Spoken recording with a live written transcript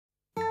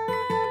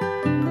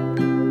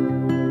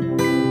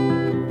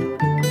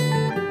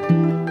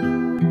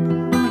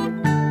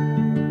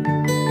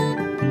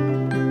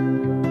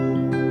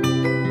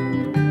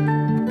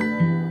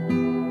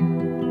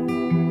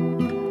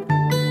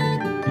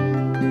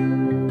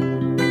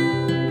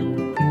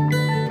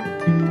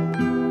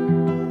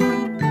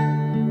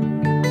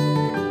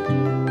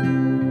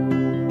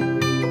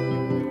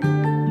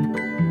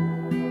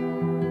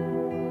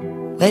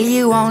Well,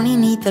 you only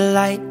need the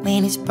light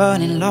when it's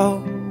burning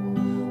low.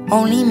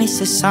 Only miss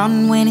the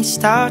sun when it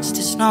starts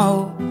to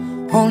snow.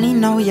 Only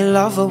know you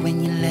love her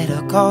when you let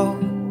her go.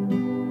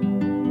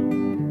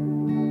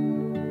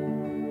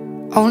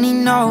 Only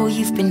know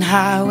you've been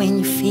high when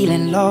you're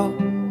feeling low.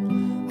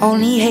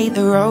 Only hate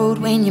the road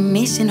when you're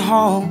missing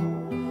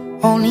home.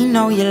 Only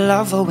know you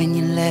love her when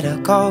you let her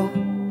go.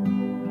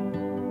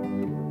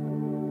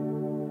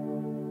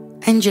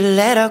 And you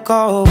let her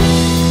go.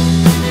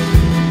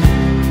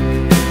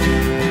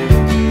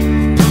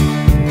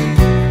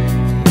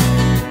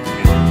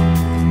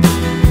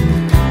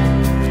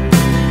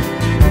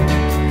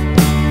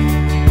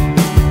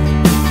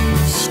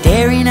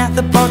 Staring at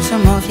the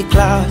bottom of your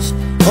glass,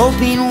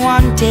 hoping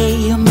one day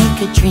you'll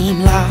make a dream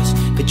last.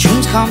 But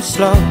dreams come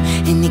slow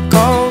and they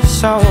go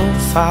so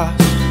fast.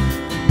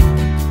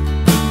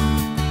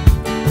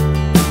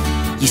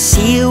 You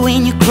see it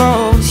when you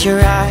close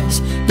your eyes.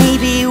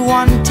 Maybe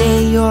one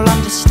day you'll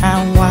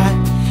understand why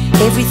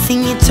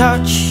everything you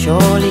touch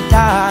surely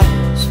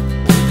dies.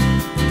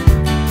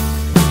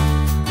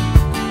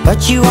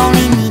 But you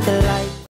only need the light